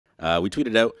We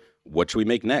tweeted out, what should we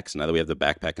make next now that we have the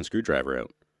backpack and screwdriver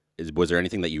out? Was there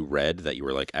anything that you read that you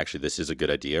were like, actually, this is a good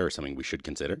idea or something we should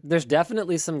consider? There's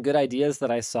definitely some good ideas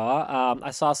that I saw.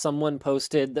 I saw someone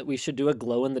posted that we should do a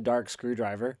glow-in-the-dark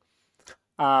screwdriver.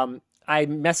 I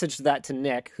messaged that to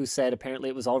Nick, who said apparently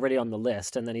it was already on the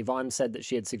list, and then Yvonne said that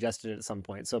she had suggested it at some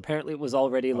point. So apparently it was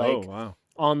already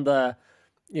on the,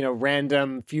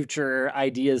 random future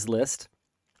ideas list.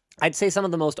 I'd say some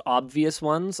of the most obvious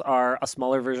ones are a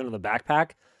smaller version of the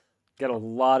backpack. Get a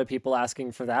lot of people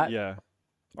asking for that. Yeah.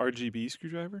 RGB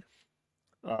screwdriver?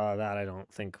 That I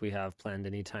don't think we have planned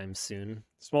anytime soon.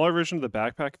 Smaller version of the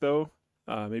backpack, though,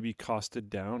 maybe costed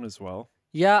down as well.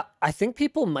 Yeah, I think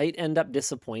people might end up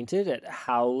disappointed at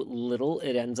how little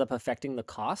it ends up affecting the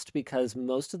cost, because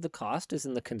most of the cost is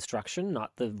in the construction,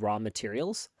 not the raw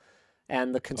materials.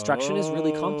 And the construction is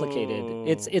really complicated.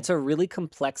 It's a really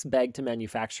complex bag to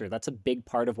manufacture. That's a big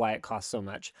part of why it costs so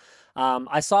much.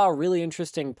 I saw a really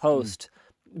interesting post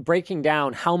breaking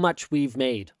down how much we've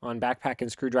made on Backpack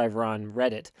and Screwdriver on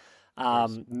Reddit.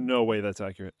 There's no way that's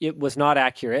accurate. It was not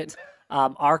accurate.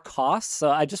 Our costs,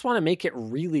 so I just want to make it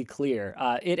really clear.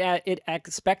 It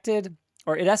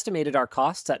estimated our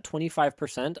costs at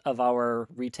 25% of our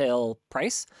retail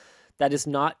price. That is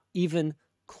not even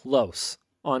close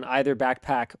on either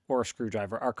backpack or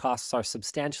screwdriver. Our costs are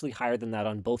substantially higher than that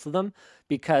on both of them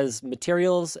because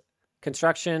materials,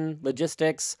 construction,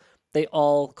 logistics, they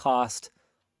all cost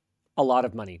a lot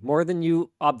of money. More than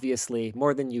you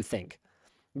think.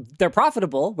 They're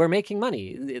profitable. We're making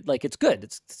money. It's good.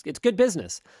 It's good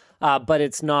business. But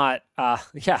it's not,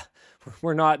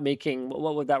 we're not making,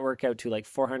 what would that work out to? Like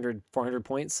 400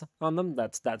 points on them?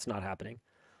 That's not happening.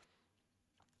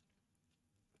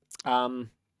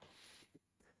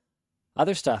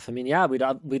 Other stuff. I mean, yeah,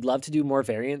 we'd love to do more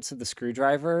variants of the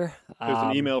screwdriver. There's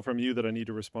an email from you that I need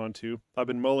to respond to. I've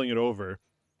been mulling it over.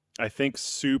 I think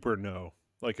super no,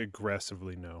 like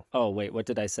aggressively no. Oh, wait, what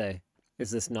did I say? Is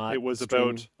this not? It was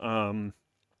about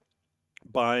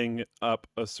buying up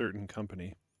a certain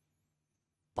company.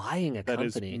 Buying a company?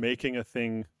 That is making a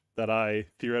thing that I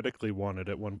theoretically wanted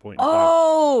at one point.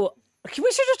 Oh, we should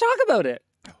just talk about it.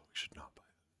 No, we should not buy it.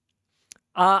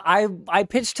 I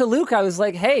pitched to Luke. I was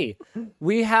like, hey,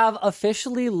 we have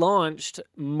officially launched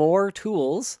more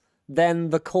tools than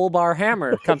the Colbar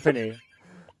Hammer company.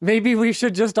 Maybe we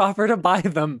should just offer to buy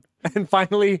them and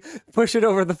finally push it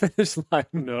over the finish line.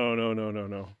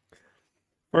 No.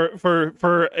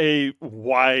 For a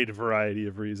wide variety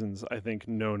of reasons, I think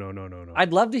no.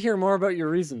 I'd love to hear more about your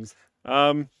reasons.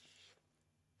 It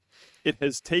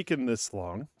has taken this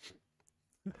long.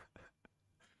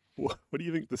 What do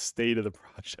you think the state of the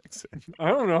project's in? I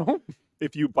don't know.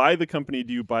 If you buy the company,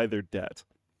 do you buy their debt?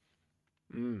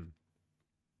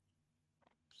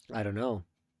 I don't know.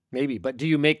 Maybe, but do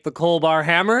you make the Colbar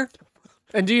Hammer?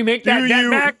 And do you make that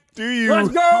debt back? Let's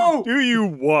go! Do you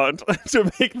want to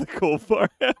make the Colbar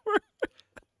Hammer?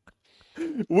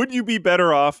 Would you be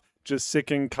better off just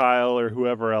sicking Kyle or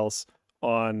whoever else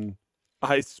on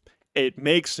ice? It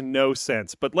makes no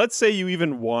sense. But let's say you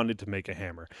even wanted to make a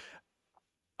hammer.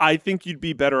 I think you'd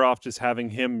be better off just having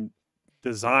him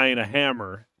design a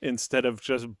hammer instead of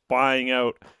just buying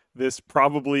out this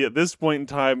probably at this point in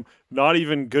time not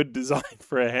even good design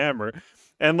for a hammer.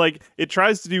 And like it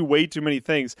tries to do way too many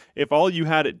things. If all you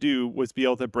had it do was be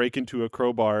able to break into a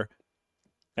crowbar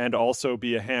and also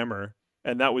be a hammer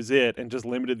and that was it and just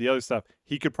limited the other stuff,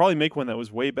 he could probably make one that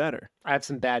was way better. I have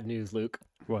some bad news, Luke.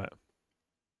 What?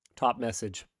 Top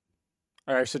message.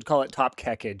 Or I should call it top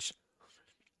keckage.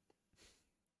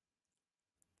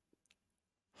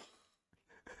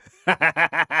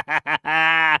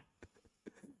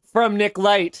 From Nick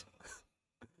Light.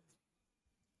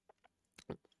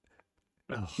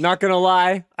 Not gonna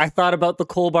lie, I thought about the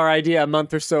Colbar idea a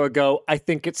month or so ago. I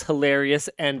think it's hilarious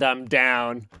and I'm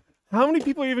down. How many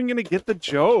people are even gonna get the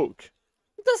joke?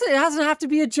 It hasn't have to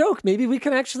be a joke. Maybe we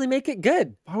can actually make it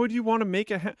good. Why would you want to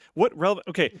make what relevant?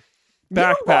 Okay,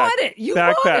 backpack. You bought it. You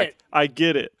bought it. I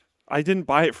get it. I didn't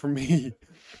buy it for me.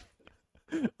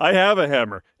 I have a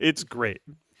hammer. It's great.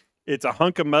 It's a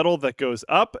hunk of metal that goes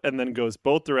up and then goes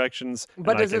both directions.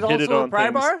 But does it also a pry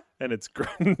bar? And it's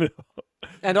great. No.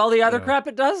 And all the other crap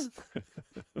it does?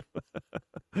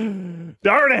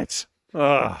 Darn it!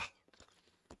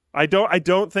 I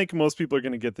don't think most people are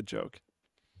going to get the joke.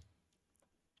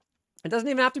 It doesn't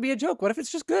even have to be a joke. What if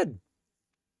it's just good?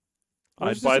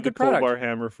 I'd buy the Colbar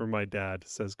hammer for my dad,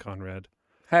 says Conrad.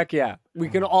 Heck yeah. We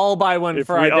can all buy one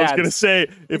for our I was dads. gonna say,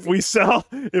 if we sell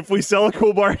a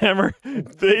cool bar hammer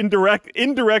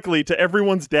indirectly to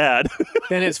everyone's dad,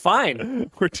 Then it's fine.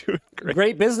 we're doing great.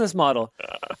 Great business model.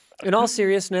 In all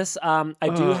seriousness, I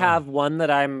do have one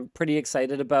that I'm pretty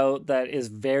excited about that is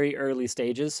very early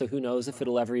stages. So who knows if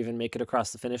it'll ever even make it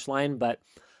across the finish line. But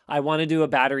I want to do a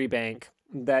battery bank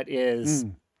that is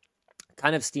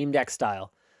kind of Steam Deck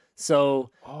style. So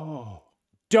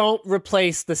don't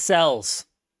replace the cells.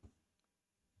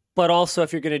 But also,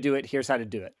 if you're going to do it, here's how to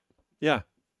do it. Yeah,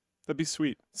 that'd be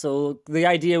sweet. So the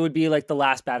idea would be like the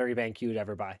last battery bank you would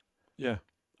ever buy. Yeah.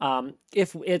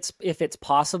 If it's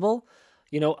possible,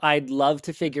 you know, I'd love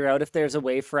to figure out if there's a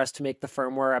way for us to make the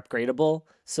firmware upgradable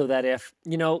so that if,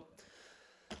 you know,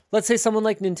 let's say someone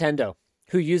like Nintendo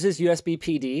who uses USB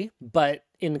PD, but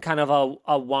in kind of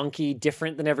a wonky,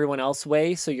 different than everyone else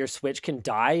way, so your Switch can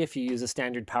die if you use a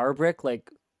standard power brick, like,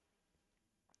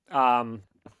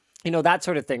 you know, that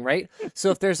sort of thing, right?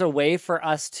 So if there's a way for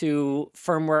us to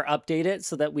firmware update it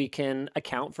so that we can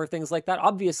account for things like that,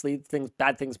 obviously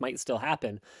bad things might still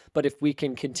happen, but if we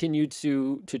can continue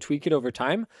to tweak it over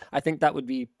time, I think that would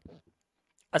be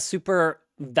a super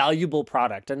valuable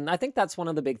product. And I think that's one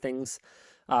of the big things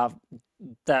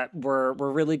that we're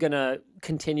really going to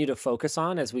continue to focus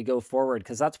on as we go forward,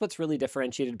 because that's what's really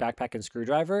differentiated Backpack and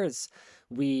Screwdriver is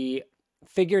we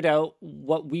figured out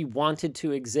what we wanted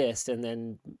to exist and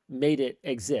then made it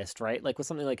exist, right? Like with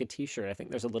something like a t-shirt, I think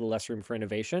there's a little less room for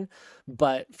innovation,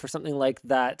 but for something like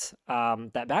that,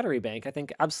 that battery bank, I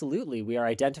think absolutely we are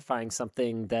identifying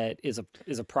something that is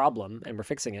a problem and we're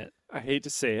fixing it. I hate to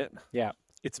say it. Yeah.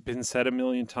 It's been said a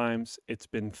million times. It's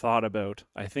been thought about.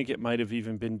 I think it might have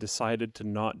even been decided to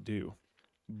not do.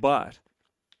 But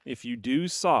if you do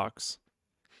socks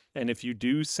and if you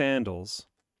do sandals,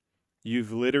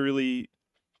 you've literally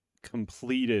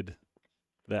completed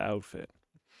the outfit.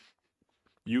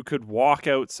 You could walk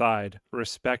outside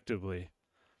respectively.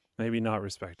 Maybe not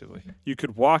respectively. You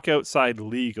could walk outside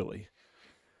legally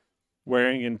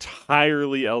wearing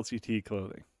entirely LTT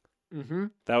clothing. Mm-hmm.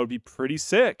 That would be pretty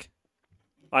sick.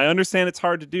 I understand it's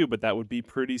hard to do, but that would be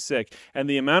pretty sick. And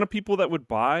the amount of people that would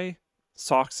buy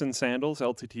socks and sandals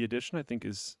LTT edition, I think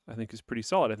is pretty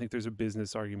solid. I think there's a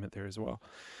business argument there as well.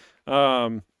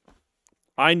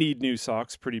 I need new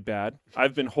socks pretty bad.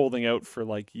 I've been holding out for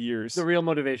like years. The real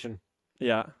motivation.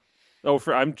 Yeah.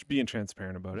 I'm being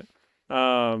transparent about it.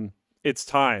 It's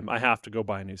time. I have to go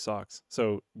buy new socks.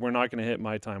 So we're not going to hit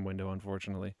my time window,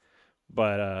 unfortunately.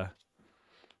 But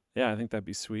yeah, I think that'd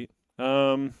be sweet.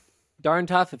 Darn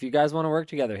tough. If you guys want to work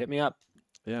together, hit me up.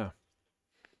 Yeah.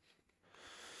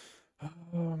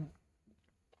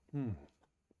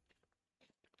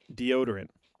 Deodorant.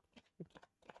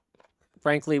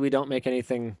 Frankly, we don't make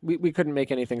anything. We couldn't make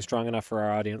anything strong enough for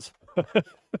our audience.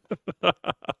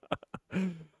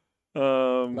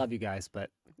 Love you guys, but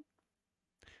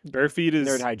bare feet is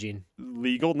nerd hygiene.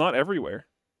 legal, not everywhere.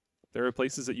 There are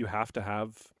places that you have to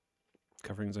have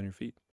coverings on your feet.